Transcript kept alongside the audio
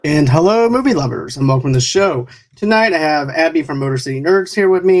And hello, movie lovers, and welcome to the show. Tonight I have Abby from Motor City Nerds here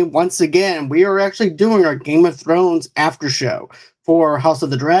with me. Once again, we are actually doing our Game of Thrones after show for House of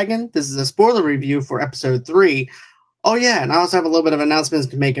the Dragon. This is a spoiler review for episode 3. Oh yeah, and I also have a little bit of announcements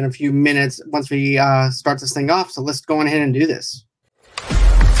to make in a few minutes once we start this thing off, so let's go on ahead and do this.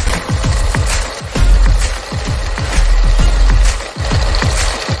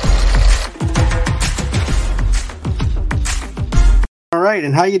 All right,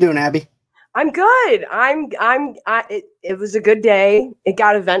 and how you doing, Abby? I'm good. It was a good day. It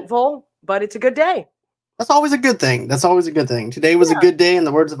got eventful, but it's a good day. That's always a good thing. Today was a good day, in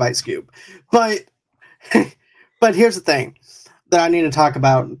the words of Ice Cube. But here's the thing that I need to talk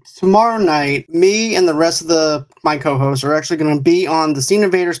about. Tomorrow night, me and the rest of my co-hosts are actually going to be on the Scene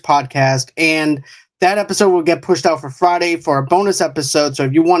Invaders podcast, and that episode will get pushed out for Friday for a bonus episode. So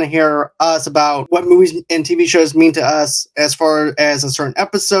if you want to hear us about what movies and TV shows mean to us as far as a certain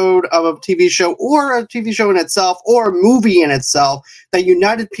episode of a TV show or a TV show in itself or a movie in itself that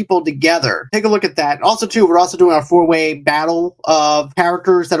united people together, take a look at that. Also, too, we're also doing our 4-way battle of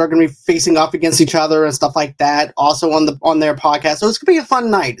characters that are going to be facing off against each other and stuff like that, also on their podcast. So it's going to be a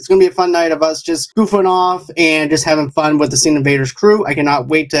fun night. It's going to be a fun night of us just goofing off and just having fun with the Scene Invaders crew. I cannot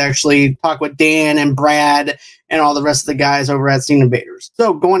wait to actually talk with Dan and Brad and all the rest of the guys over at Scene Invaders.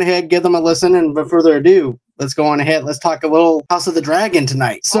 So go on ahead, give them a listen, and without further ado, let's go on ahead. Let's talk a little House of the Dragon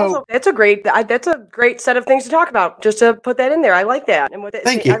tonight. So also, that's a great set of things to talk about. Just to put that in there, I like that. And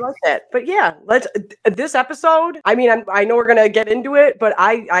thank you. I like that. But yeah, this episode. I mean, I know we're gonna get into it, but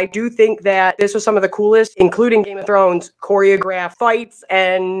I do think that this was some of the coolest, including Game of Thrones, choreographed fights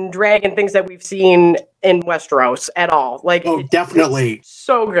and dragon things that we've seen in Westeros at all. Definitely. It's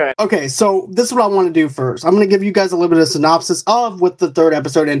so good. Okay, so this is what I want to do first. I'm going to give you guys a little bit of synopsis of what the third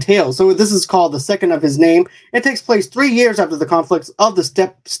episode entails. So this is called The Second of His Name. It takes place 3 years after the conflicts of the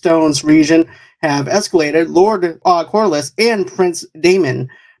Stepstones region have escalated. Lord Corlys and Prince Daemon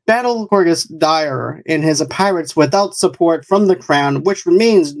battle Corgus Dyer and his pirates without support from the crown, which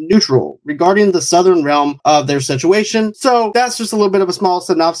remains neutral regarding the southern realm of their situation. So that's just a little bit of a small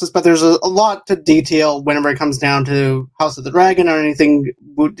synopsis, but there's a lot to detail whenever it comes down to House of the Dragon or anything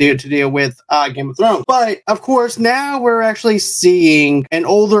to deal with Game of Thrones. But of course, now we're actually seeing an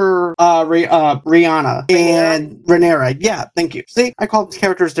older Rihanna and Rhaenyra. Yeah, thank you. See, I call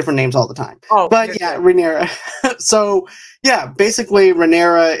characters different names all the time. Rhaenyra. So yeah, basically,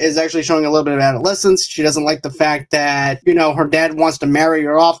 Rhaenyra is actually showing a little bit of adolescence. She doesn't like the fact that, her dad wants to marry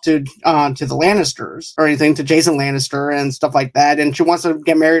her off to the Lannisters or anything, to Jason Lannister and stuff like that. And she wants to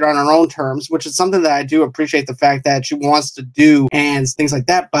get married on her own terms, which is something that I do appreciate the fact that she wants to do and things like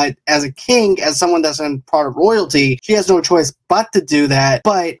that. But as a king, as someone that's in part of royalty, she has no choice but to do that.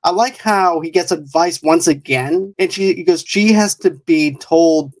 But I like how he gets advice once again. And he goes, she has to be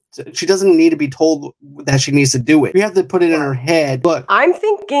told. She doesn't need to be told that she needs to do it. We have to put it in her head. Look, I'm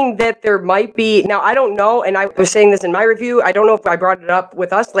thinking that there might be, now I don't know, and I was saying this in my review, I don't know if I brought it up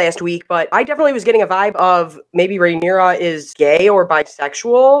with us last week, but I definitely was getting a vibe of maybe Rhaenyra is gay or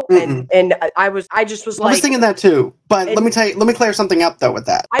bisexual, and I just was like... I was thinking that too, but let me clear something up though with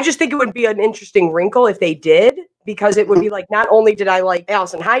that. I just think it would be an interesting wrinkle if they did, because it would be like, not only did I like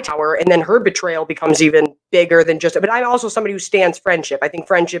Alicent Hightower, and then her betrayal becomes even bigger than just, but I'm also somebody who stands friendship. I think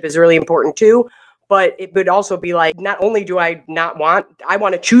friendship is really important too. But it would also be like, not only do I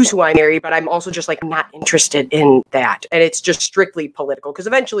want to choose who I marry, but I'm also just like not interested in that. And it's just strictly political, because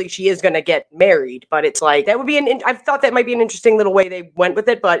eventually she is going to get married. But it's like, that would be I thought that might be an interesting little way they went with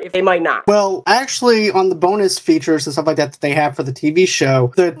it, but if they might not. Well, actually, on the bonus features and stuff like that they have for the TV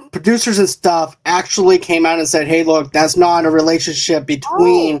show, the producers and stuff actually came out and said, hey, look, that's not a relationship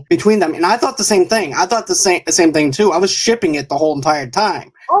between them. And I thought the same thing. I thought the same thing too. I was shipping it the whole entire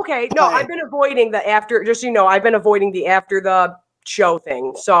time. Okay, no, I've been avoiding the after, just so you know, I've been avoiding the after the show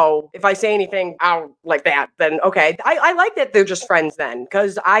thing. So if I say anything out like that, then okay. I like that they're just friends then,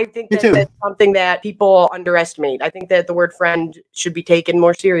 because I think that's something that people underestimate. I think that the word friend should be taken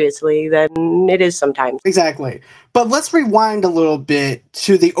more seriously than it is sometimes. Exactly. But let's rewind a little bit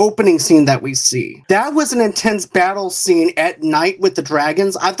to the opening scene that we see. That was an intense battle scene at night with the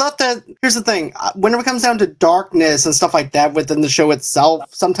dragons. I thought that, here's the thing, whenever it comes down to darkness and stuff like that within the show itself,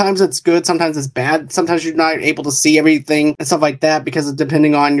 sometimes it's good, sometimes it's bad, sometimes you're not able to see everything and stuff like that because of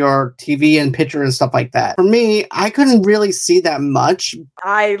depending on your TV and picture and stuff like that. For me, I couldn't really see that much.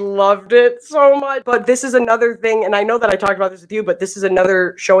 I loved it so much. But this is another thing, and I know that I talked about this with you, but this is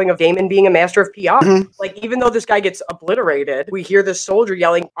another showing of Daemon being a master of PR. Mm-hmm. Like, even though this guy gets obliterated, we hear the soldier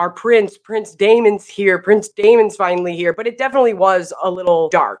yelling, "Our Prince Daemon's here, Prince Daemon's finally here." But it definitely was a little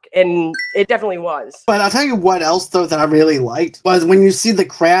dark, and it definitely was. But I'll tell you what else though that I really liked was when you see the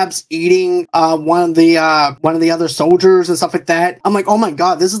crabs eating one of the other soldiers and stuff like that. I'm like, oh my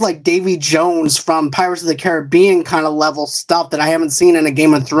god, this is like Davy Jones from Pirates of the Caribbean kind of level stuff that I haven't seen in a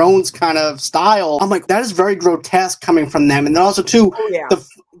Game of Thrones kind of style. I'm like, that is very grotesque coming from them. And then also too,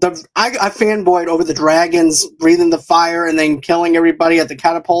 I fanboyed over the dragons breathing the fire and then killing everybody at the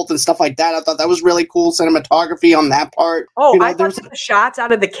catapult and stuff like that. I thought that was really cool cinematography on that part. Oh, I thought the shots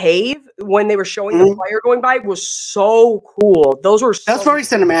out of the cave when they were showing the fire going by was so cool. That's very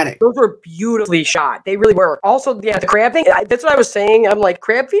cinematic. Those were beautifully shot. They really were. Also, yeah, the crab thing, that's what I was saying. I'm like,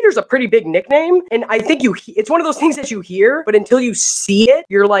 crab feeder's a pretty big nickname. And I think it's one of those things that you hear, but until you see it,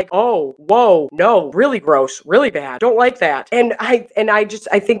 you're like, oh, whoa, no, really gross, really bad. Don't like that. And I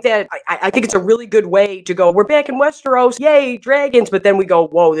think that I think it's a really good way to go, we're back in Westeros, yay, dragons. But then we go,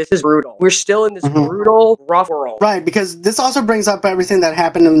 whoa, this is brutal. We're still in this brutal, rough world. Right, because this also brings up everything that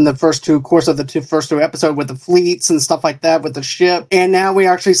happened in the first two episodes with the fleets and stuff like that, with the ship. And now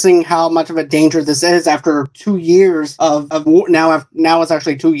we're actually seeing how much of a danger this is after 2 years of war. Now it's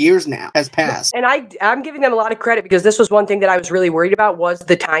actually 2 years now has passed. And I'm giving them a lot of credit because this was one thing that I was really worried about was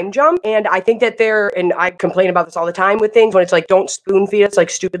the time jump. And I think that and I complain about this all the time with things when it's like, don't spoon feed us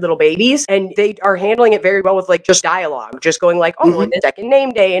like stupid little babies. And they are handling it very well with like just dialogue, just going like, oh, it's second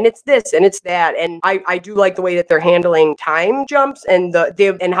name day and it's this and it's that. And I do like the way that they're handling time jumps and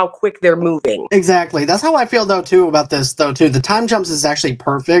and how quick they're moving. Exactly. That's how I feel though too about this though too. The time jumps is actually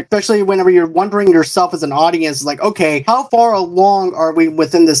perfect, especially whenever you're wondering yourself as an audience, like, okay, how far along are we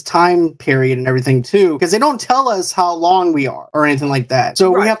within this time period and everything too? Because they don't tell us how long we are or anything like that. So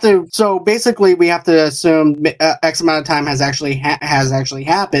we have to. So basically, we have to assume X amount of time has actually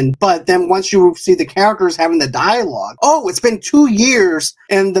happened. But then once you see the characters having the dialogue, oh, it's been 2 years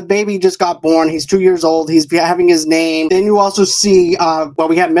and the baby just got born. He's 2 years old. He's having his name. Then you also see,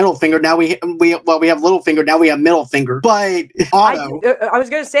 we have middle finger. Now we have little finger. Now we have middle finger. But Otto, I was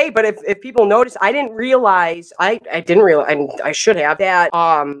gonna say, but if people notice, I didn't realize. I didn't realize. I should have that.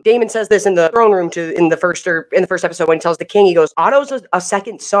 Daemon says this in the throne room in the first episode when he tells the king, he goes, Otto's a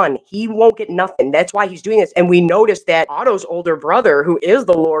second son. He won't get nothing. That's why he's doing this. And we noticed that Otto's older brother, who is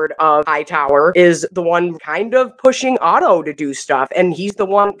the Lord of Hightower, is the one kind of pushing Otto to do stuff. And he's the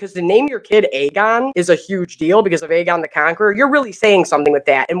one, because to name your kid Aegon is a huge deal because of Aegon the Conqueror. You're really saying something with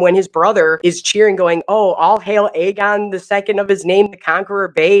that. And when his brother is cheering, going, oh, all hail Aegon the second of his name, the Conqueror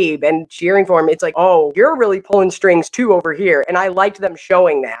babe, and cheering for him, it's like, oh, you're really pulling strings too over here. And I liked them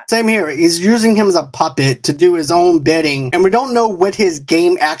showing that. Same here. He's using him as a puppet to do his own bidding. And we don't know what his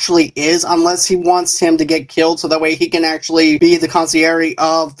game actually is unless he wants him to get killed so that way he can actually be the concierge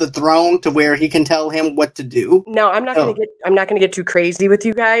of the throne to where he can tell him what to do. No, I'm not gonna get too crazy with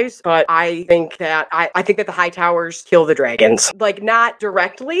you guys, but I think that I think that the Hightowers kill the dragons. Like not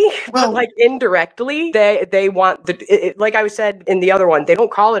directly, but like indirectly. They want like I said in the other one, they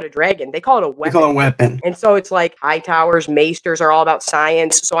don't call it a dragon, they call it a weapon. They call it a weapon. And so it's like Hightowers, Maesters are all about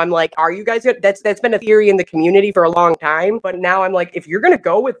science. So I'm like, are you guys that's been a theory in the community for a long time, but now I'm like, if you're gonna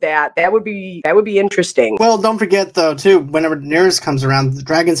go with that would be interesting. Well, don't forget though too, whenever Daenerys comes around, the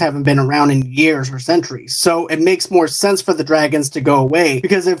dragons haven't been around in years or centuries, so it makes more sense for the dragons to go away.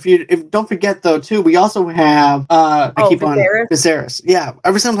 Because if don't forget though too, we also have Viserys. Yeah,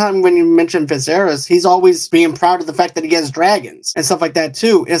 every single time when you mention Viserys, he's always being proud of the fact that he has dragons and stuff like that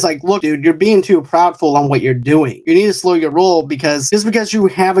too. It's like, look, dude, you're being too proudful on what you're doing. You need to slow your roll because just because you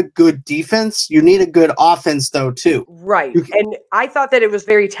have a good defense, you need a good offense though too. Right. And I thought that it was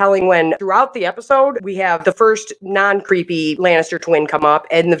very telling when throughout the episode we have the first non-creepy Lannister twin come up,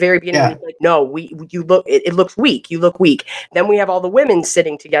 and in the very beginning he's like, no, it looks weak. You look weak. Then we have all the women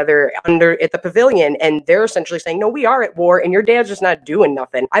sitting together at the pavilion, and they're essentially saying, no, we are at war, and your dad's just not doing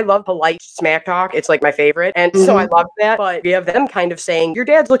nothing. I love polite smack talk. It's like my favorite. And so I love that. But we have them kind of saying, your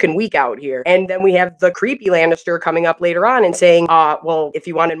dad's looking weak out here. And then we have the creepy Lannister coming up later on and saying, well, if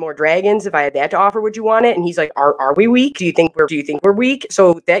you wanted more dragons, if I had that to offer, would you want it? And he's like, are we weak? Do you think we're weak?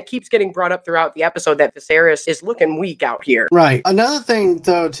 So that keeps getting brought up throughout the episode that Viserys is looking weak out here. Right. Another thing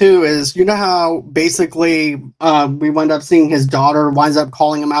though too is, you know how basically we wind up seeing his daughter winds up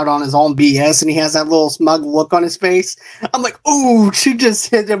calling him out on his own BS, and he has that little smug look on his face. I'm like, ooh, she just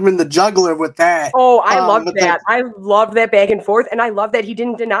hit him in the jugular with that. Oh, I love that. I love that back and forth, and I love that he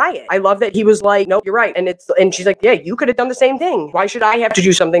didn't deny it. I love that he was like, nope, you're right. And she's like, yeah, you could have done the same thing. Why should I have to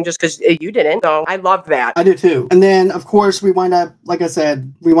do something just because you didn't? So I love that. I do too. And then of course we wind up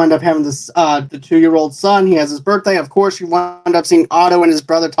having this the 2-year-old son. He has his birthday. Of course, you wind up seeing King Otto and his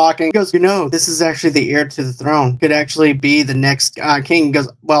brother talking. He goes, this is actually the heir to the throne. Could actually be the next king. He goes,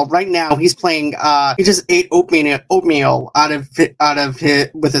 well, right now he's playing. He just ate oatmeal out of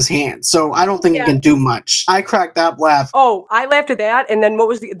it with his hands. So I don't think he can do much. I cracked that laugh. Oh, I laughed at that. And then what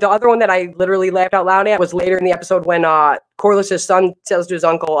was the other one that I literally laughed out loud at was later in the episode when Corlys' son says to his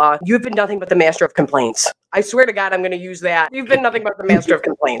uncle, you've been nothing but the master of complaints. I swear to God, I'm going to use that. You've been nothing but the master of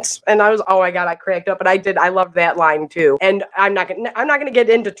complaints. And I was, oh my God, I cracked up. But I loved that line too. And I'm not going to get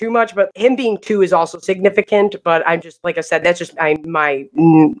into too much, but him being 2 is also significant. But I'm just, like I said, that's just my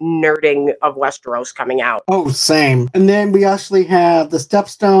nerding of Westeros coming out. Oh, same. And then we actually have the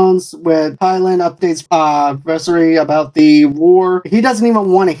Stepstones with Highland updates Viserys about the war. He doesn't even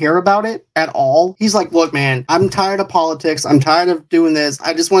want to hear about it at all. He's like, look, man, I'm tired of politics. I'm tired of doing this.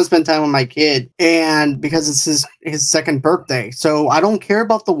 I just want to spend time with my kid. And because it's his second birthday. So I don't care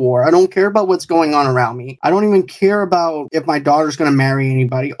about the war. I don't care about what's going on around me. I don't even care about if my daughter's going to marry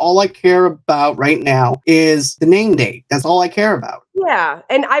anybody. All I care about right now is the name date. That's all I care about. Yeah,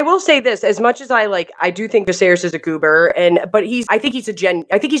 and I will say this: as much as I do think Viserys is a goober, but I think he's genuine.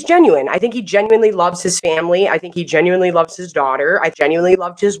 I think he genuinely loves his family. I think he genuinely loves his daughter. I genuinely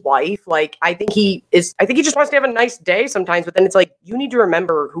loved his wife. I think he just wants to have a nice day sometimes. But then it's like you need to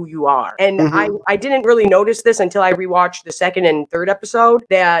remember who you are. And I didn't really notice this until I rewatched the second and third episode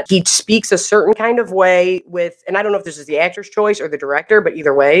that he speaks a certain kind of way with, and I don't know if this is the actor's choice or the director, but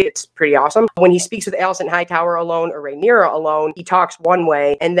either way, it's pretty awesome. When he speaks with Alicent Hightower alone or Rhaenyra alone, he talks one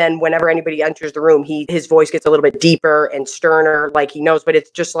way, and then whenever anybody enters the room, his voice gets a little bit deeper and sterner, like he knows. But it's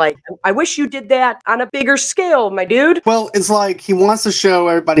just like, I wish you did that on a bigger scale, my dude. Well, it's like he wants to show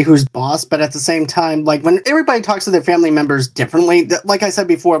everybody who's boss, but at the same time, like when everybody talks to their family members differently, like I said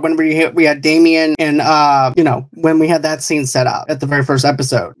before, when we had Damien and when we had that scene set up at the very first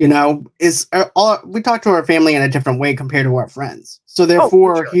episode, we talk to our family in a different way compared to our friends. So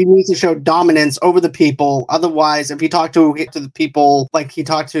therefore, he needs to show dominance over the people. Otherwise, if he talked to the people like he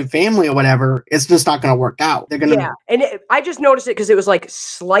talked to family or whatever, it's just not going to work out. They're going to I just noticed it because it was like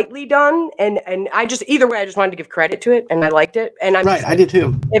slightly done, and I just either way, I just wanted to give credit to it, and I liked it. And I'm right, I did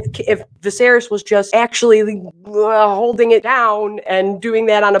too. If Viserys was just actually holding it down and doing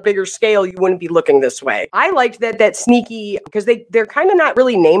that on a bigger scale, you wouldn't be looking this way. I liked that sneaky because they're kind of not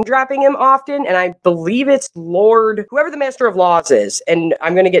really name dropping him often, and I believe it's Lord whoever the Master of Laws is. And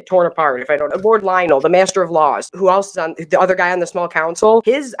I'm going to get torn apart if I don't. Lord Lionel, the Master of Laws. Who else is on the other guy on the small council?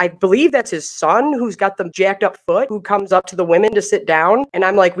 I believe that's his son who's got the jacked up foot who comes up to the women to sit down. And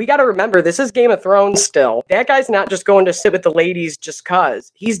I'm like, we got to remember, this is Game of Thrones still. That guy's not just going to sit with the ladies just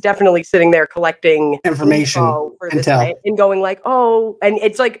cause. He's definitely sitting there collecting information for this guy and going like, oh, and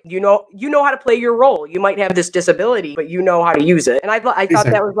it's like, you know how to play your role. You might have this disability, but you know how to use it. And I thought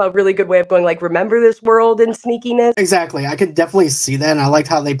that was a really good way of going like, remember this world and sneakiness. Exactly. I could definitely see that, and I liked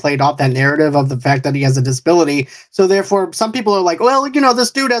how they played off that narrative of the fact that he has a disability. So therefore, some people are like, well,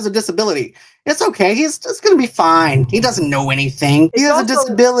 this dude has a disability. It's okay. He's just going to be fine. He doesn't know anything. He has a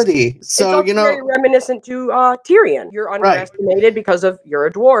disability. So, it's very reminiscent to Tyrion. You're underestimated because you're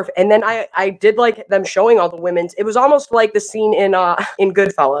a dwarf. And then I did like them showing all the women's. It was almost like the scene in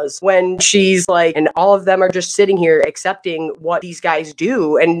Goodfellas when she's like, and all of them are just sitting here accepting what these guys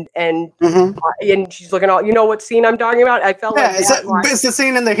do. And she's looking all, what scene I'm talking about? I felt like it's the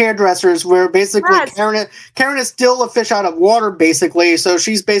scene in the hairdressers where basically Karen is still a fish out of water, basically. So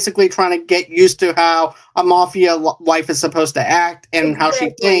she's basically trying to get used to how a mafia wife is supposed to act and how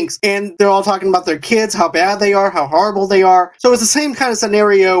she thinks. And they're all talking about their kids, how bad they are, how horrible they are. So it's the same kind of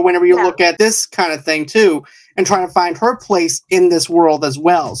scenario whenever you look at this kind of thing too, and trying to find her place in this world as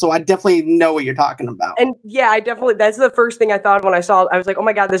well. So I definitely know what you're talking about. And that's the first thing I thought when I saw it. I was like, oh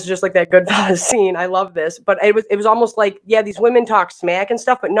my God, this is just like that Goodfellas scene. I love this. But it was almost like, these women talk smack and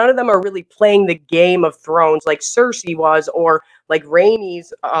stuff, but none of them are really playing the Game of Thrones like Cersei was, or like Rhaenys,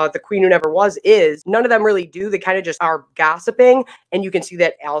 the queen who never was, is. None of them really do. They kind of just are gossiping. And you can see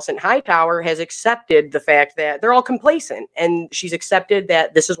that Alicent Hightower has accepted the fact that they're all complacent. And she's accepted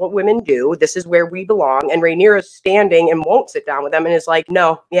that this is what women do. This is where we belong. And Rhaenyra's standing and won't sit down with them and is like,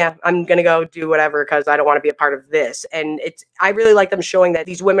 no, I'm going to go do whatever because I don't want to be a part of this. And I really like them showing that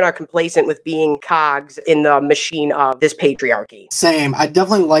these women are complacent with being cogs in the machine of this patriarchy. Same. I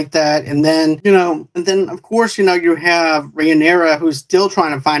definitely like that. And then, of course, you have Rhaenyra Rhaenyra, who's still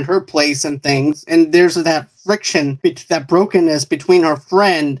trying to find her place and things, and there's that friction, that brokenness between her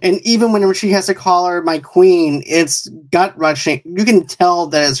friend, and even whenever she has to call her my queen, it's gut-wrenching. You can tell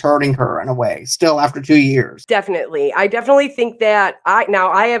that it's hurting her in a way, still after 2 years. Definitely. I definitely think that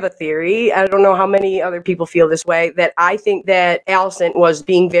I have a theory. I don't know how many other people feel this way, that I think that Alicent was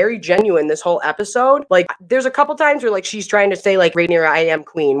being very genuine this whole episode. Like, there's a couple times where, like, she's trying to say, like, Rhaenyra, I am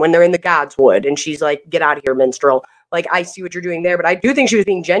queen, when they're in the Godswood, and she's like, get out of here, minstrel. Like, I see what you're doing there, but I do think she was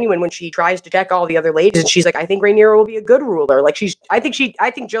being genuine when she tries to check all the other ladies, and she's like, I think Rhaenyra will be a good ruler. Like, I think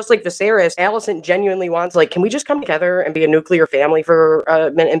just like Viserys, Alicent genuinely wants, like, can we just come together and be a nuclear family for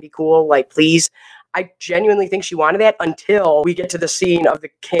a minute and be cool? Like, please. I genuinely think she wanted that until we get to the scene of the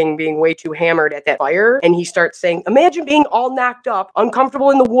king being way too hammered at that fire. And he starts saying, imagine being all knocked up, uncomfortable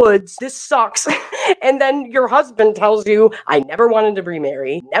in the woods. This sucks. And then your husband tells you, I never wanted to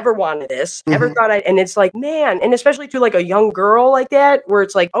remarry, never wanted this, never thought and it's like, man, and especially to like a young girl like that, where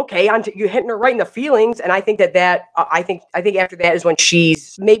it's like, okay, you're hitting her right in the feelings. And I think I think after that is when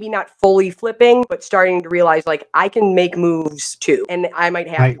she's maybe not fully flipping, but starting to realize, like, I can make moves too. And I might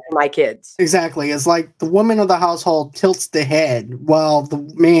have my kids. Exactly. It's like the woman of the household tilts the head while the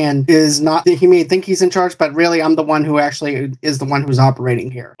man is not. He may think he's in charge, but really I'm the one who actually is the one who's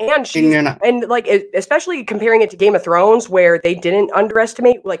operating here. And like, especially comparing it to Game of Thrones, where they didn't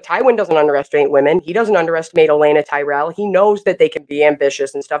underestimate, like, Tywin doesn't underestimate women. He doesn't underestimate Olenna Tyrell. He knows that they can be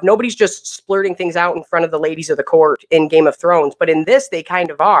ambitious and stuff. Nobody's just splurting things out in front of the ladies of the court in Game of Thrones, but in this they kind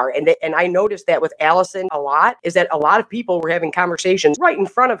of are. And I noticed that with Alicent a lot, is that a lot of people were having conversations right in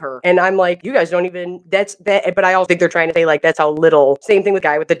front of her, and I'm like, you guys don't even. That's that. But I also think they're trying to say, like, that's how little. Same thing with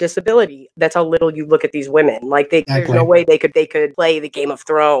guy with the disability. That's how little you look at these women. Like, there's no way they could play the Game of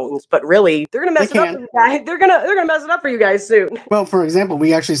Thrones, but really they're gonna mess it up for you guys. They're gonna mess it up for you guys soon. Well, for example,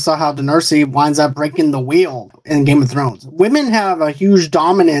 we actually saw how Daenerys winds up breaking the wheel in Game of Thrones. Women have a huge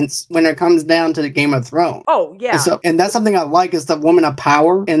dominance when it comes down to the Game of Thrones. Oh yeah, and that's something I like, is the woman of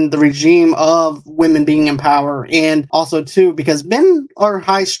power and the regime of women being in power, and also too because men are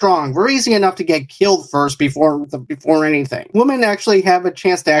high strong. We're easy enough to get killed first before anything. Women actually have a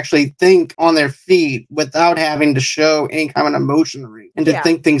chance to actually think on their feet without having to show any kind of emotionary and to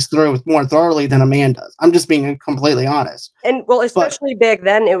think things through more thoroughly than a man does. I'm just being completely honest. And well, especially back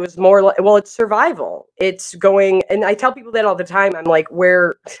then, it was more like, well, it's survival. It's going, and I tell people that all the time. I'm like,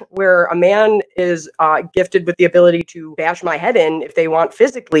 where a man is gifted with the ability to bash my head in if they want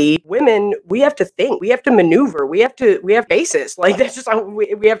physically, women, we have to think, we have to maneuver, we have basis. Like, that's just how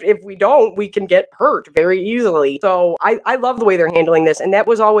we have. If we don't, we can get hurt very easily. So I love the way they're handling this. And that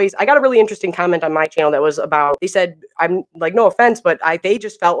was always, I got a really interesting comment on my channel that was about, they said, I'm like, no offense, but they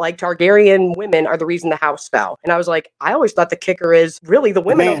just felt like Targaryen women are the reason the house fell. And I was like, I always thought the kicker is really the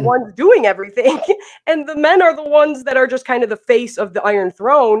women are the ones doing everything. And the men are the ones that are just kind of the face of the Iron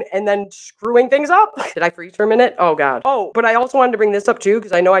Throne and then screwing things up. Did I freeze for a minute? Oh God. Oh, but I also wanted to bring this up too,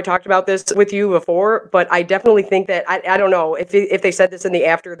 because I know I talked about this with you before, but I definitely think that, I don't know if they said this in the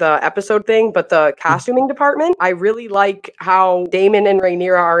after the episode thing, but the costuming department, I really like how Daemon and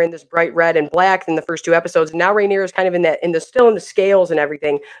Rhaenyra are in this bright red and black in the first two episodes. And now Rhaenyra is kind of still in the scales and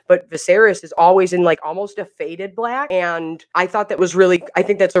everything, but Viserys is always in like almost a faded black. And I thought that was I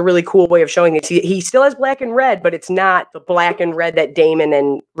think that's a really cool way of showing this. He still has black and red, but it's not the black and red that Daemon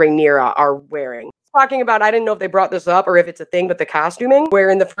and Rhaenyra are wearing. Talking about, I didn't know if they brought this up or if it's a thing, but the costuming, where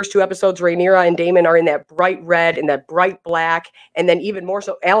in the first two episodes, Rhaenyra and Daemon are in that bright red and that bright black, and then even more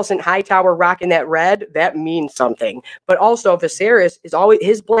so, Alicent Hightower rocking that red, that means something. But also, Viserys is always,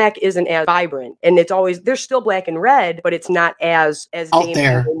 his black isn't as vibrant, and it's always, there's still black and red, but it's not as out Daemon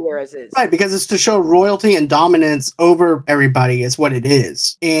there. And Rhaenyra's is. Right, because it's to show royalty and dominance over everybody is what it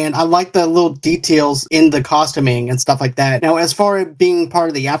is. And I like the little details in the costuming and stuff like that. Now, as far as being part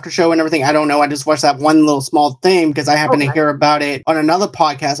of the after show and everything, I don't know. I just watched that one little small thing because I happened to hear about it on another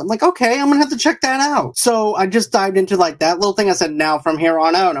podcast. I'm like, okay, I'm gonna have to check that out. So I just dived into like that little thing. I said, now from here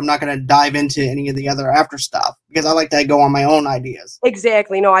on out, I'm not gonna dive into any of the other after stuff because I like to go on my own ideas.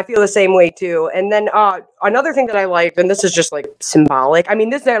 Exactly. No, I feel the same way too. And then another thing that I liked, and this is just like symbolic. I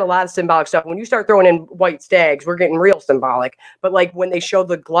mean, this had a lot of symbolic stuff. When you start throwing in white stags, we're getting real symbolic. But like when they show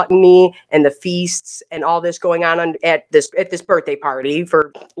the gluttony and the feasts and all this going on at this birthday party,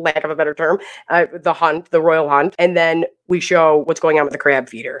 for lack of a better term, the royal hunt, and then we show what's going on with the crab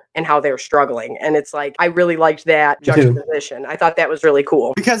feeder and how they're struggling. And it's like, I really liked that juxtaposition. I thought that was really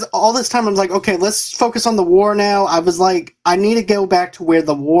cool. Because all this time I was like, okay, let's focus on the war now. I was like, I need to go back to where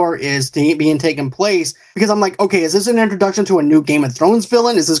the war is being taken place. Because I'm like, okay, is this an introduction to a new Game of Thrones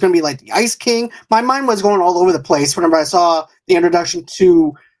villain? Is this going to be like the Ice King? My mind was going all over the place whenever I saw the introduction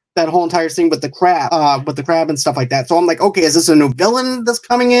to that whole entire scene with the crab and stuff like that. So I'm like, okay, is this a new villain that's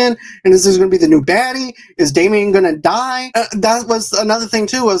coming in, and is this going to be the new baddie? Is Damien going to die? That was another thing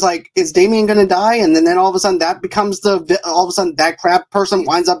too. I was like, is Damien going to die? And then all of a sudden that crab person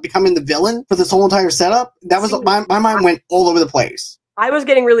winds up becoming the villain for this whole entire setup. That was my mind went all over the place. I was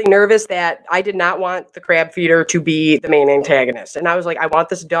getting really nervous that I did not want the crab feeder to be the main antagonist. And I was like, I want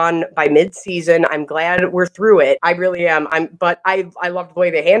this done by mid-season. I'm glad we're through it. I really am. But I loved the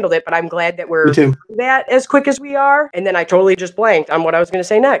way they handled it, but I'm glad that we're through that as quick as we are. And then I totally just blanked on what I was going to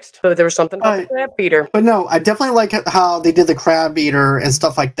say next. So there was something about the crab feeder. But no, I definitely like how they did the crab eater and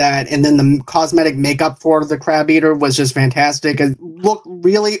stuff like that. And then the cosmetic makeup for the crab eater was just fantastic. It looked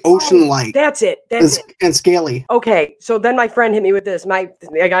really ocean-like. That's it. And scaly. Okay, so then my friend hit me with this. I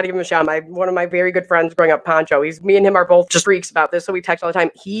gotta give him a shout. One of my very good friends growing up, Poncho. Me and him are both just freaks about this, so we text all the time.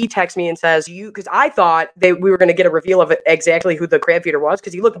 He texts me and says, because I thought we were going to get a reveal of exactly who the crab feeder was,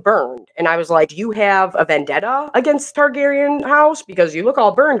 because he looked burned. And I was like, do you have a vendetta against Targaryen house? Because you look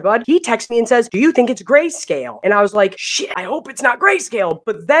all burned, bud. He texts me and says, do you think it's grayscale? And I was like, shit, I hope it's not grayscale.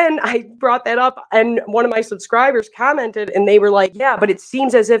 But then I brought that up, and one of my subscribers commented, and they were like, yeah, but it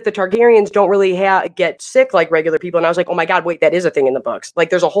seems as if the Targaryens don't really get sick like regular people. And I was like, oh my God, wait, that is a thing in the books. Like,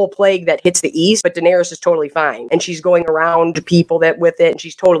 there's a whole plague that hits the east, but Daenerys is totally fine, and she's going around people that with it, and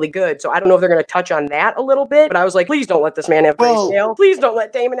she's totally good. So I don't know if they're going to touch on that a little bit, but I was like, please don't let this man have grayscale. Please don't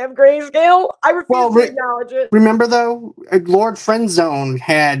let Daemon have grayscale. I refuse to acknowledge it. Remember though, Lord Friendzone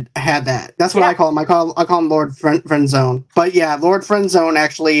had that. That's what I call him. I call him Lord Friendzone. But yeah, Lord Friendzone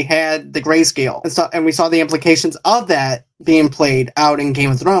actually had the grayscale, and we saw the implications of that being played out in Game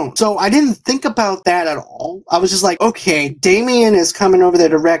of Thrones. So I didn't think about that at all. I was just like, okay, Damien is coming over there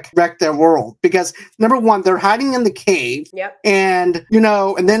to wreck their world. Because number one, they're hiding in the cave. Yep. And,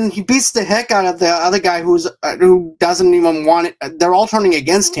 and then he beats the heck out of the other guy who doesn't even want it. They're all turning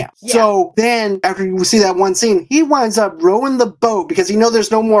against him. Yeah. So then after you see that one scene, he winds up rowing the boat because there's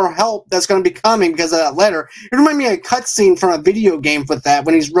no more help that's going to be coming because of that letter. It reminded me of a cutscene from a video game with that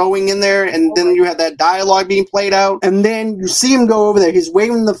when he's rowing in there, and then you have that dialogue being played out, and then you see him go over there. He's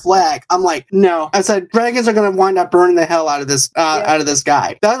waving the flag. I'm like, no. I said, dragons are going to wind up burning the hell out of this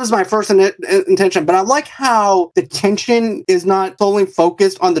guy. That was my first intention. But I like how the tension is not solely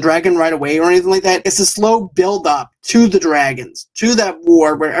focused on the dragon right away or anything like that. It's a slow build up to the dragons, to that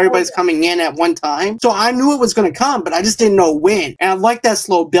war where everybody's coming in at one time. So I knew it was going to come, but I just didn't know when. And I like that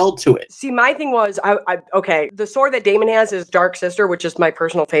slow build to it. See, my thing was, the sword that Daemon has is Dark Sister, which is my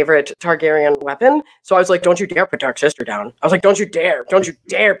personal favorite Targaryen weapon. So I was like, don't you dare put Dark Sister down. I was like, don't you dare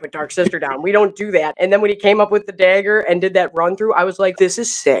put Dark Sister down. We don't do that. And then when he came up with the dagger and did that run through, I was like, this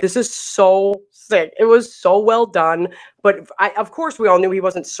is sick. This is so sick. It was so well done. But of course, we all knew he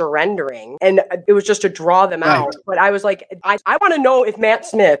wasn't surrendering, and it was just to draw them out. But I was like, I want to know if Matt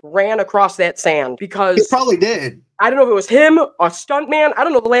Smith ran across that sand, because he probably did. I don't know if it was him, a stuntman. I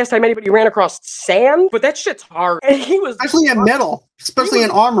don't know the last time anybody ran across sand, but that shit's hard. And he was especially in metal, especially in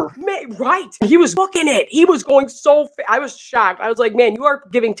armor. Right. He was booking it. He was going so I was shocked. I was like, man, you are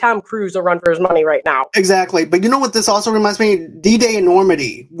giving Tom Cruise a run for his money right now. Exactly. But you know what this also reminds me? D-Day in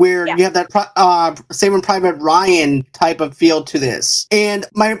Normandy, where you have that Saving Private Ryan type of feel to this. And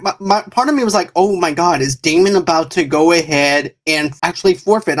my part of me was like, oh my God, is Daemon about to go ahead and actually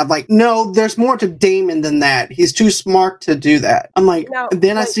forfeit? I'm like, no, there's more to Daemon than that. He's too smart to do that. I'm like, and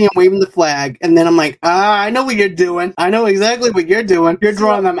then I see him waving the flag, and then I'm like, I know what you're doing. I know exactly what you're doing. You're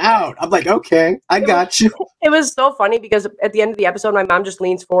drawing them out. I'm like, okay, I got you. It was so funny because at the end of the episode, my mom just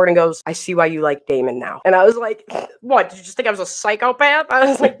leans forward and goes, I see why you like Daemon now. And I was like, what? Did you just think I was a psychopath? I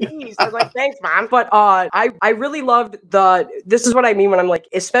was like, geez. I was like, thanks, Mom. But I really loved this is what I mean when I'm like,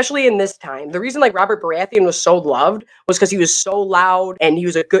 especially in this time, the reason like Robert Baratheon was so loved was because he was so loud, and he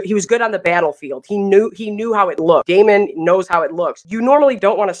was good on the battlefield. He knew how it looked. Daemon knows how it looks. You normally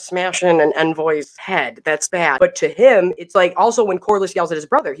don't want to smash in an envoy's head. That's bad. But to him, it's like also when Corlys yells at his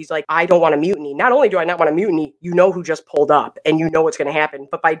brother, he's like, I don't want to mutiny. Not only do I not want to mutiny, you know who just pulled up, and you know what's going to happen.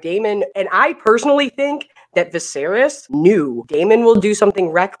 But by Daemon, and I personally think that Viserys knew Daemon will do something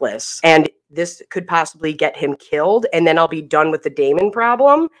reckless, and this could possibly get him killed, and then I'll be done with the Daemon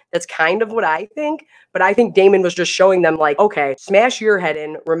problem. That's kind of what I think. But I think Daemon was just showing them like, okay, smash your head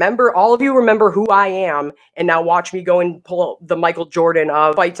in. Remember, all of you remember who I am. And now watch me go and pull the Michael Jordan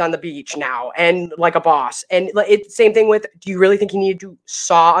of fights on the beach now. And like a boss. And it's same thing with, do you really think he needed to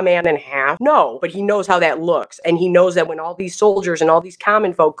saw a man in half? No, but he knows how that looks. And he knows that when all these soldiers and all these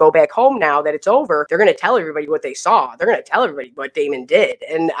common folk go back home now that it's over, they're going to tell everybody what they saw. They're going to tell everybody what Daemon did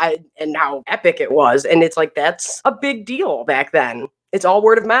and how epic it was. And it's like, that's a big deal back then. It's all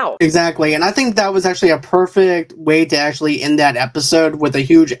word of mouth. Exactly. And I think that was actually a perfect way to actually end that episode with a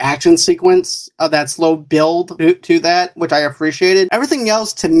huge action sequence of that slow build to that, which I appreciated. Everything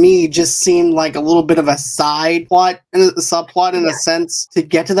else to me just seemed like a little bit of a side plot and a subplot in a sense to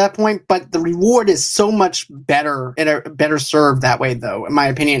get to that point. But the reward is so much better and better served that way, though, in my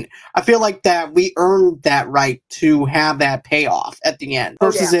opinion. I feel like that we earned that right to have that payoff at the end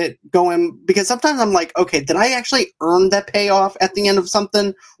versus it going, because sometimes I'm like, okay, did I actually earn that payoff at the end of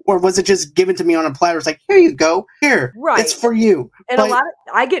something, or was it just given to me on a platter? It's like, here you go, here, it's for you. And a lot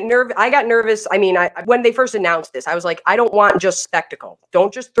of, I got nervous. I mean, when they first announced this, I was like, I don't want just spectacle.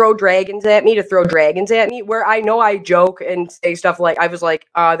 Don't just throw dragons at me to throw dragons at me. Where I know I joke and say stuff like, I was like,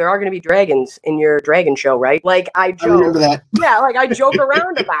 there are going to be dragons in your dragon show, right? Like I joke. I remember that. Yeah, like I joke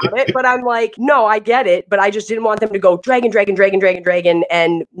around about it, but I'm like, no, I get it, but I just didn't want them to go dragon, dragon, dragon, dragon, dragon,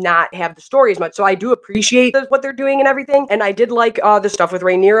 and not have the story as much. So I do appreciate what they're doing and everything, and I did like the stuff with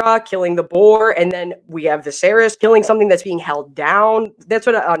Rhaenyra killing the boar, and then we have Viserys killing something that's being held down. That's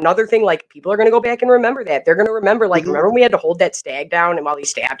what another thing. Like people are gonna go back and remember that. They're gonna remember, like, remember when we had to hold that stag down, and while he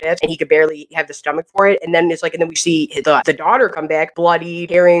stabbed it, and he could barely have the stomach for it, and then it's like, and then we see the daughter come back, bloody,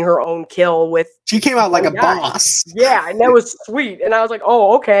 carrying her own kill with. She came out like a boss. Yeah, and that was sweet. And I was like,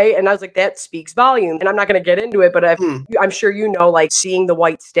 oh, okay. And I was like, that speaks volume. And I'm not going to get into it, but I'm sure you know, like, seeing the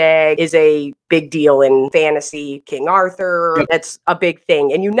white stag is a big deal in fantasy. King Arthur, that's a big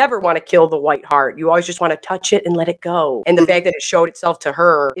thing. And you never want to kill the white hart. You always just want to touch it and let it go. And the fact that it showed itself to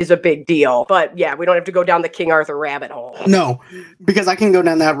her is a big deal. But yeah, we don't have to go down the King Arthur rabbit hole. No, because I can go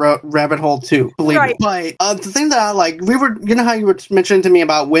down that rabbit hole too, believe me. But the thing that I like, you know how you were mentioning to me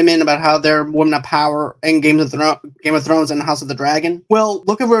about women, about how they're women of power in Game of Thrones and House of the Dragon? Well,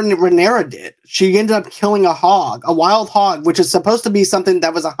 look at what Rhaenyra did. She ended up killing a hog, a wild hog, which is supposed to be something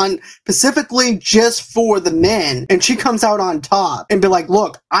that was a hunt specifically just for the men. And she comes out on top and be like,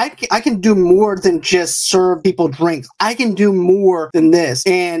 look, I can do more than just serve people drinks. I can do more than this.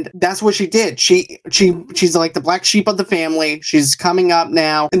 And that's what she did. She's like the black sheep of the family. She's coming up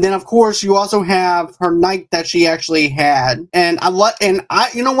now. And then of course you also have her knight that she actually had. And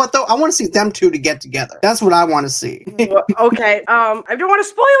you know what though? I want to see them two to get together. That's what I want to see. Okay. I don't want to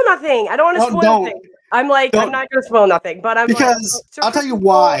spoil nothing. I don't want to spoil nothing. I'm like, I'm not going to spoil nothing, but because I'll tell you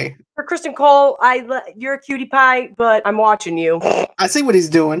why. For Kristen Cole, you're a cutie pie, but I'm watching you. I see what he's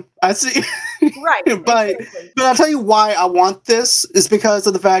doing. I see. Right. But I'll tell you why I want this is because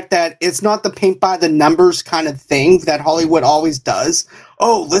of the fact that it's not the paint by the numbers kind of thing that Hollywood always does.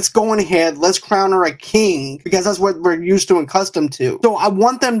 Oh, let's go on ahead. Let's crown her a king because that's what we're used to and accustomed to. So I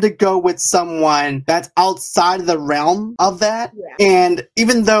want them to go with someone that's outside of the realm of that. Yeah. And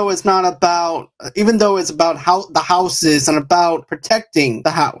even though it's about how the house is and about protecting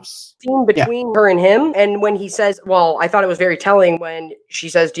the house. Scene between her and him, and when he says, well, I thought it was very telling when she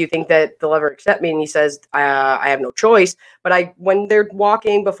says, do you think that they'll ever accept me? And he says, I have no choice. But when they're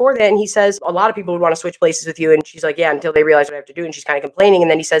walking before that, and he says, a lot of people would want to switch places with you. And she's like, yeah, until they realize what I have to do. And she's kind of complaining.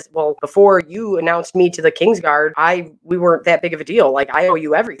 And then he says, well, before you announced me to the Kingsguard, we weren't that big of a deal. Like, I owe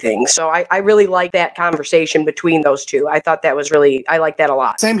you everything. So I really like that conversation between those two. I thought that was I like that a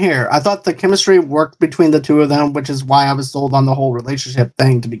lot. Same here. I thought the chemistry worked between the two of them, which is why I was sold on the whole relationship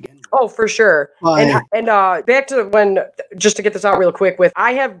thing to begin with. Oh, for sure. And back to when, just to get this out real quick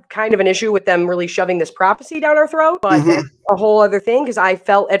I have kind of an issue with them really shoving this prophecy down our throat, but that's a whole other thing, because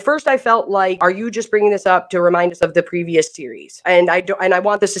at first I felt like, are you just bringing this up to remind us of the previous series? And I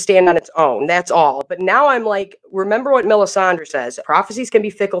want this to stand on its own. That's all. But now I'm like, remember what Melisandre says, prophecies can be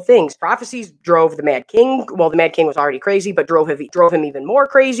fickle things. Prophecies drove the Mad King. Well, the Mad King was already crazy, but drove him even more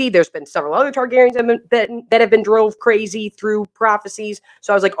crazy. There's been several other Targaryens that have been drove crazy through prophecies.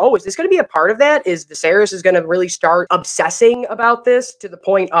 So I was like, oh, is this going to be a part of that? Is Viserys is going to really start obsessing about this to the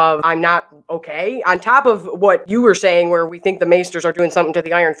point of I'm not okay? On top of what you were saying, where we think the Maesters are doing something to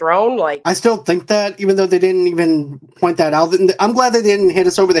the Iron Throne, like I still think that, even though they didn't even point that out. I'm glad they didn't hit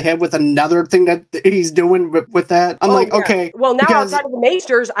us over the head with another thing that he's doing with that. I'm okay. Well, now outside of the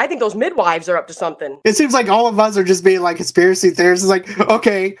Maesters, I think those midwives are up to something. It seems like all of us are just being like conspiracy theorists. It's like,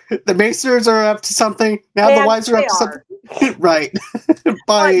 okay, the Maesters are up to something. Now the wives are up to something. Right.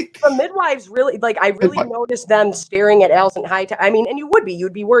 But the midwives really, I really noticed them staring at Alicent Hightower. I mean, and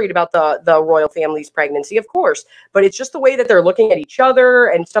you'd be worried about the royal family's pregnancy, of course, but it's just the way that they're looking at each other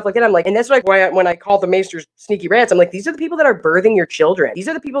and stuff like that. I'm like, and that's why when I call the Maesters sneaky rats, I'm like, these are the people that are birthing your children. These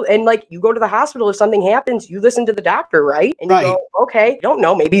are the people, and you go to the hospital, if something happens, you listen to the doctor, right? And you go, okay, I don't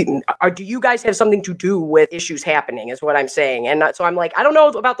know, maybe, do you guys have something to do with issues happening, is what I'm saying. And so I'm like, I don't know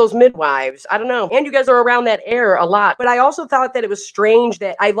about those midwives. I don't know. And you guys are around that air a lot. But I also thought that it was strange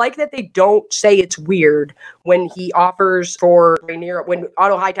that I like that they don't say it's weird when he offers for Rhaenyra, when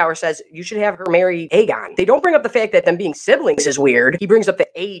Otto Hightower says, you should have her marry Aegon. They don't bring up the fact that them being siblings is weird. He brings up the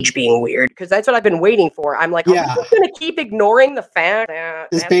age being weird, because that's what I've been waiting for. I'm like, are we just going to keep ignoring the fact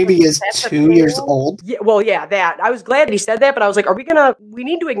that this baby is 2 years old? Yeah, well, yeah, that. I was glad that he said that, but I was like, we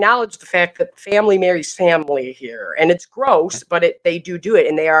need to acknowledge the fact that family marries family here. And it's gross, but they do it,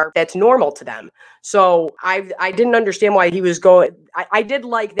 and that's normal to them. So I didn't understand why he was going. I did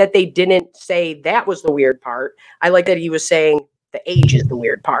like that they didn't say that was the weird part. I like that he was saying the age is the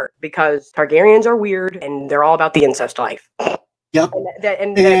weird part, because Targaryens are weird and they're all about the incest life. Yep.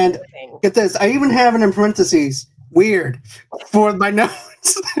 And get this, I even have it in parentheses, weird, for my notes.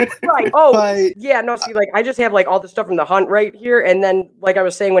 Right. Oh, yeah. No, see, like, I just have like all the stuff from the hunt right here. And then, like I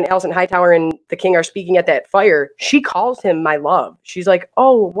was saying, when Alicent Hightower and the king are speaking at that fire, she calls him my love. She's like,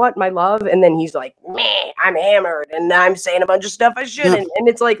 oh, what, my love? And then he's like, meh, I'm hammered and I'm saying a bunch of stuff I shouldn't. Yeah. And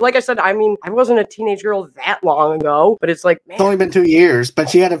it's like I said, I mean, I wasn't a teenage girl that long ago, but it's like, man. It's only been 2 years, but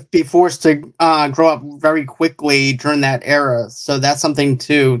she had to be forced to grow up very quickly during that era. So that's something,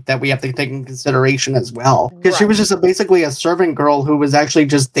 too, that we have to take in consideration as well. Because she was just basically a servant girl who was actually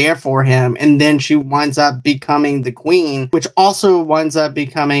just there for him, and then she winds up becoming the queen, which also winds up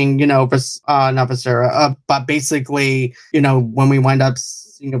becoming, not Visera, but basically, when we wind up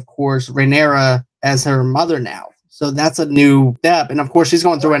seeing, of course, Rhaenyra as her mother now. So that's a new step. And of course, she's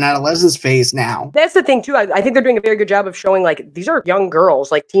going through an adolescence phase now. That's the thing, too. I think they're doing a very good job of showing, like, these are young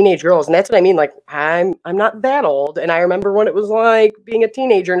girls, like teenage girls. And that's what I mean. Like, I'm not that old. And I remember when it was like being a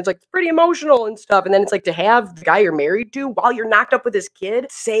teenager, and it's like it's pretty emotional and stuff. And then it's like to have the guy you're married to while you're knocked up with this kid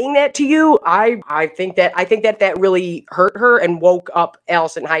saying that to you. I think that really hurt her and woke up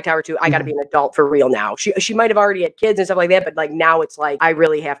Alicent Hightower to, I got to be an adult for real now. She might have already had kids and stuff like that. But like now it's like, I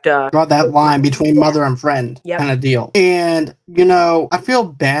really have to draw that line between mother and friend kind of deal. And, I feel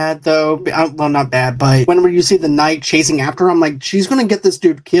bad, though. Well, not bad, but whenever you see the knight chasing after her, I'm like, she's going to get this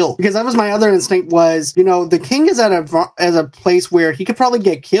dude killed. Because that was my other instinct was, the king is at a place where he could probably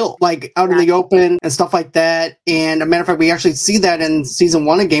get killed, like out in the open and stuff like that. And a matter of fact, we actually see that in season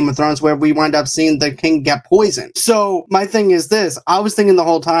 1 of Game of Thrones, where we wind up seeing the king get poisoned. So my thing is this, I was thinking the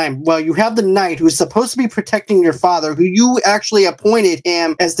whole time, well, you have the knight who's supposed to be protecting your father, who you actually appointed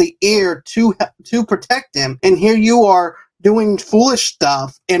him as the heir to protect him. And here you are doing foolish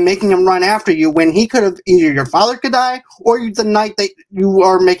stuff and making him run after you when he could have, either your father could die or the knight that you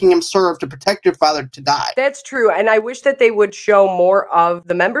are making him serve to protect your father to die. That's true. And I wish that they would show more of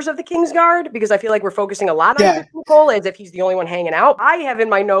the members of the Kingsguard, because I feel like we're focusing a lot on people as if he's the only one hanging out. I have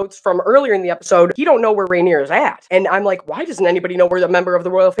in my notes from earlier in the episode, he don't know where Rhaenyra is at. And I'm like, why doesn't anybody know where the member of the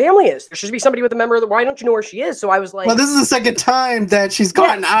royal family is? There should be somebody with a member of the, why don't you know where she is? So I was like, well, this is the second time that she's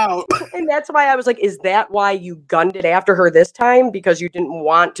gotten out. And that's why I was like, is that why you gunned it after her this time? Because you didn't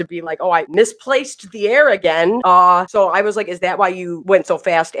want to be like, oh, I misplaced the heir again. So I was like, is that why you went so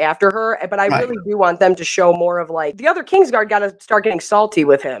fast after her? But I really do want them to show more of like, the other Kingsguard got to start getting salty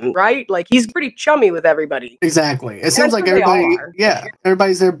with him, right? Like he's pretty chummy with everybody. Exactly. It seems like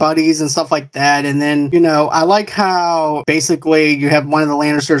everybody's their buddies and stuff like that. And then, I like how basically you have one of the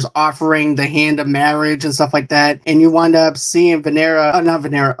Lannisters offering the hand of marriage and stuff like that. And you wind up seeing not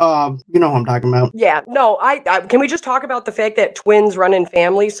Rhaenyra, you know what I'm talking about. Yeah, no, I can we just talk about the fact that twins run in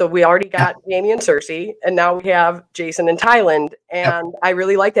families? So we already got Jaime and Cersei, and now we have Jason and Tyland. And I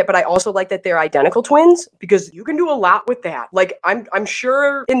really like that, but I also like that they're identical twins, because you can do a lot with that. Like I'm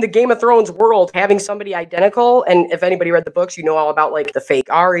sure in the Game of Thrones world, having somebody identical, and if anybody read the books, you know all about like the fake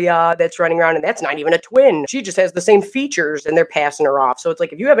Arya that's running around, and that's not even a twin. She just has the same features and they're passing her off. So it's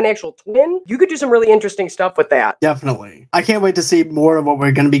like if you have an actual twin, you could do some really interesting stuff with that. Definitely. I can't wait to see more of what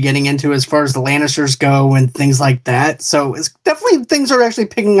we're going to be getting into as far as the Lannisters go and things like that. So it's definitely, things are actually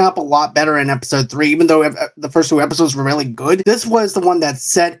picking up a lot better in episode 3, even though the first 2 episodes were really good. This was the one that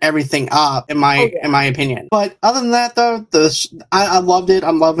set everything up, in my opinion. But other than that, though, I loved it.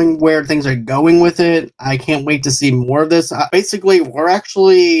 I'm loving where things are going with it. I can't wait to see more of this. Basically, we're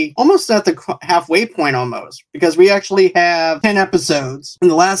actually almost at the halfway point almost, because we actually have 10 episodes, and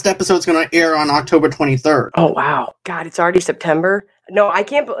the last episode is going to air on October 23rd. Oh, wow. God, it's already September. No, I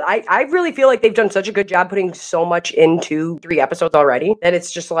can't. I really feel like they've done such a good job putting so much into 3 episodes already that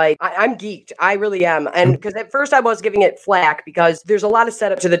it's just like, I'm geeked. I really am. And because at first I was giving it flack because there's a lot of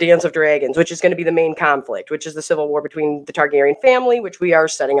setup to the Dance of Dragons, which is going to be the main conflict, which is the civil war between the Targaryen family, which we are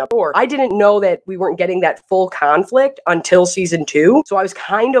setting up for. I didn't know that we weren't getting that full conflict until season 2. So I was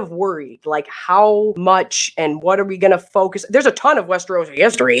kind of worried, like how much and what are we going to focus? There's a ton of Westerosi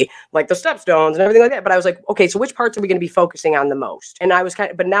history, like the Stepstones and everything like that. But I was like, okay, so which parts are we going to be focusing on the most? And I was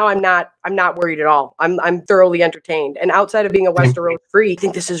but now I'm not worried at all. I'm thoroughly entertained. And outside of being a Westeros freak, I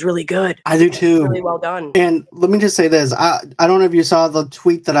think this is really good. I do too. Really well done. And let me just say this. I don't know if you saw the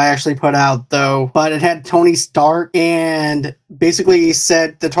tweet that I actually put out though, but it had Tony Stark and basically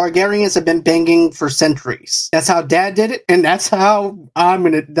said the Targaryens have been banging for centuries. That's how Dad did it, and that's how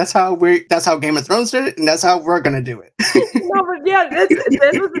that's how Game of Thrones did it, and that's how we're gonna do it. No, but yeah, this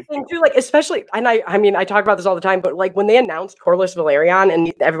was the thing too. Like, especially, and I mean, I talk about this all the time, but like when they announced Corlys Velaryon,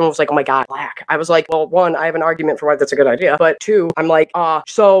 and everyone was like, "Oh my God, Black!" I was like, "Well, one, I have an argument for why that's a good idea, but two, I'm like,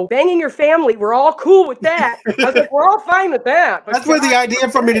 so banging your family, we're all cool with that." I was like, "We're all fine with that." But that's where the idea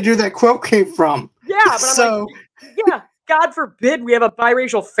for me to do that quote came from. Yeah, but I'm like, yeah. God forbid we have a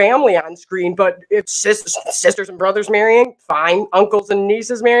biracial family on screen, but if sisters and brothers marrying, fine. Uncles and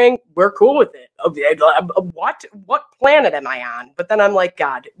nieces marrying, we're cool with it. What planet am I on? But then I'm like,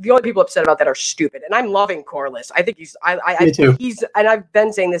 God, the only people upset about that are stupid. And I'm loving Corlys. I think Me too. And I've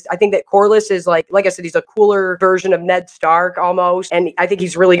been saying this, I think that Corlys is like I said, he's a cooler version of Ned Stark almost. And I think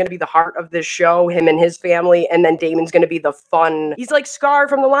he's really going to be the heart of this show, him and his family. And then Daemon's going to be the fun. He's like Scar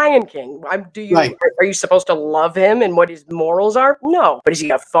from The Lion King. Are you supposed to love him and what his morals are? No. But is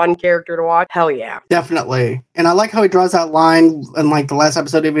he a fun character to watch? Hell yeah. Definitely. And I like how he draws that line in like the last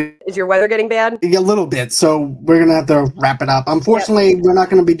episode. Is your weather getting bad? A little bit. So we're going to have to wrap it up. Unfortunately, we're not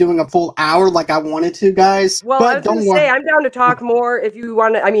going to be doing a full hour like I wanted to, guys. Well, I was going to say, I'm down to talk more if you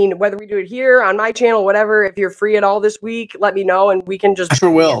want to. I mean, whether we do it here, on my channel, whatever, if you're free at all this week, let me know and we can just. I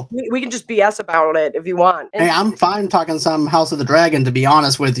sure will. We can just BS about it if you want. And, hey, I'm fine talking some House of the Dragon, to be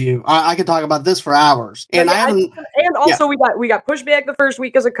honest with you. I could talk about this for hours. And also we got pushed back the first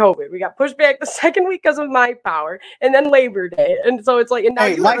week because of COVID. We got pushed back the second week because of my power, and then Labor Day. And so it's like, and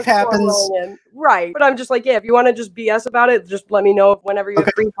now life happens. Right. But I'm just like, yeah, if you want to just BS about it, just let me know whenever you have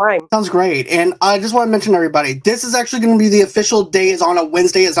free time. Sounds great. And I just want to mention everybody, this is actually going to be the official day is on a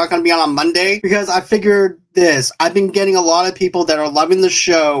Wednesday. It's not going to be on a Monday because I figured this. I've been getting a lot of people that are loving the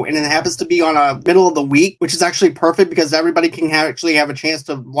show, and it happens to be on a middle of the week, which is actually perfect because everybody can actually have a chance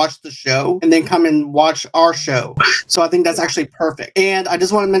to watch the show and then come and watch our show. So I think that's actually perfect. And I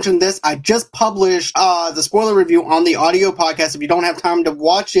just want to mention this. I just published the spoiler review on the audio podcast. If you don't have time to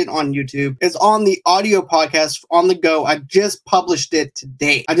watch it on YouTube, it's on the audio podcast on the go. I just published it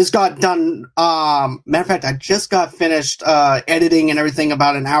today. I just got done. Matter of fact, I just got finished editing and everything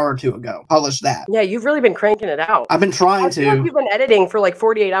about an hour or two ago. Published that. Yeah, you've really been cranking it out. I've been trying to. Like you've been editing for like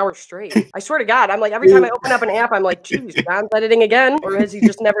 48 hours straight. I swear to God, I'm like, every time I open up an app, I'm like, geez, John's editing again, or has he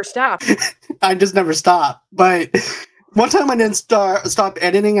just never stopped? I just never stop. But one time I didn't stop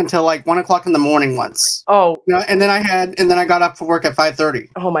editing until like 1 o'clock in the morning once. Oh, and then I got up for work at 5:30.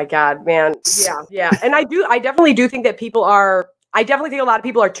 Oh my God, man. Yeah. And I definitely do think that I definitely think a lot of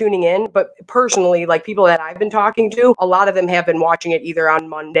people are tuning in, but personally, like people that I've been talking to, a lot of them have been watching it either on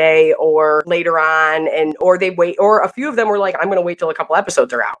Monday or later on, or they wait, or a few of them were like, I'm going to wait till a couple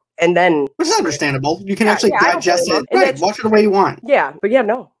episodes are out. And then. Which is understandable. You can actually digest it. Right, watch it the way you want. Yeah, but yeah,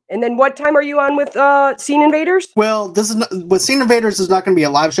 no. And then what time are you on with Scene Invaders? Well, this is with Scene Invaders is not going to be a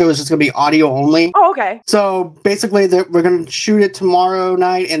live show. It's just going to be audio only. Oh, okay. So basically, we're going to shoot it tomorrow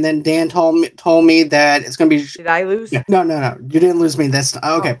night, and then Dan told me that it's going to be. Did I lose? No. You didn't lose me this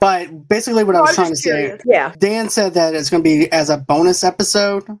time. Okay, but basically, what I was trying to say. Yeah. Dan said that it's going to be as a bonus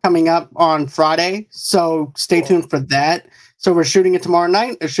episode coming up on Friday. So stay tuned for that. So we're shooting it tomorrow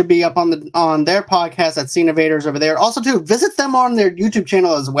night. It should be up on their podcast at Scene Invaders over there. Also, too, visit them on their YouTube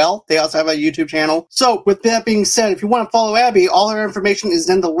channel as well. They also have a YouTube channel. So with that being said, if you want to follow Abby, all her information is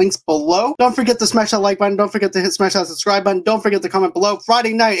in the links below. Don't forget to smash that like button. Don't forget to smash that subscribe button. Don't forget to comment below.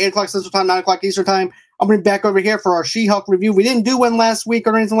 Friday night, 8 o'clock Central Time, 9 o'clock Eastern Time. I'll be back over here for our She-Hulk review. We didn't do one last week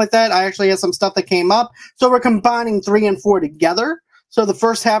or anything like that. I actually had some stuff that came up. So we're combining 3 and 4 together. So the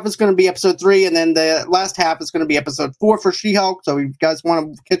first half is going to be episode 3, and then the last half is going to be episode 4 for She-Hulk. So if you guys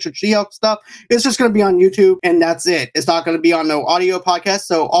want to catch your She-Hulk stuff, it's just going to be on YouTube, and that's it. It's not going to be on no audio podcast.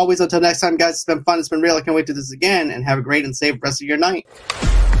 So always until next time, guys, it's been fun. It's been real. I can't wait to do this again, and have a great and safe rest of your night.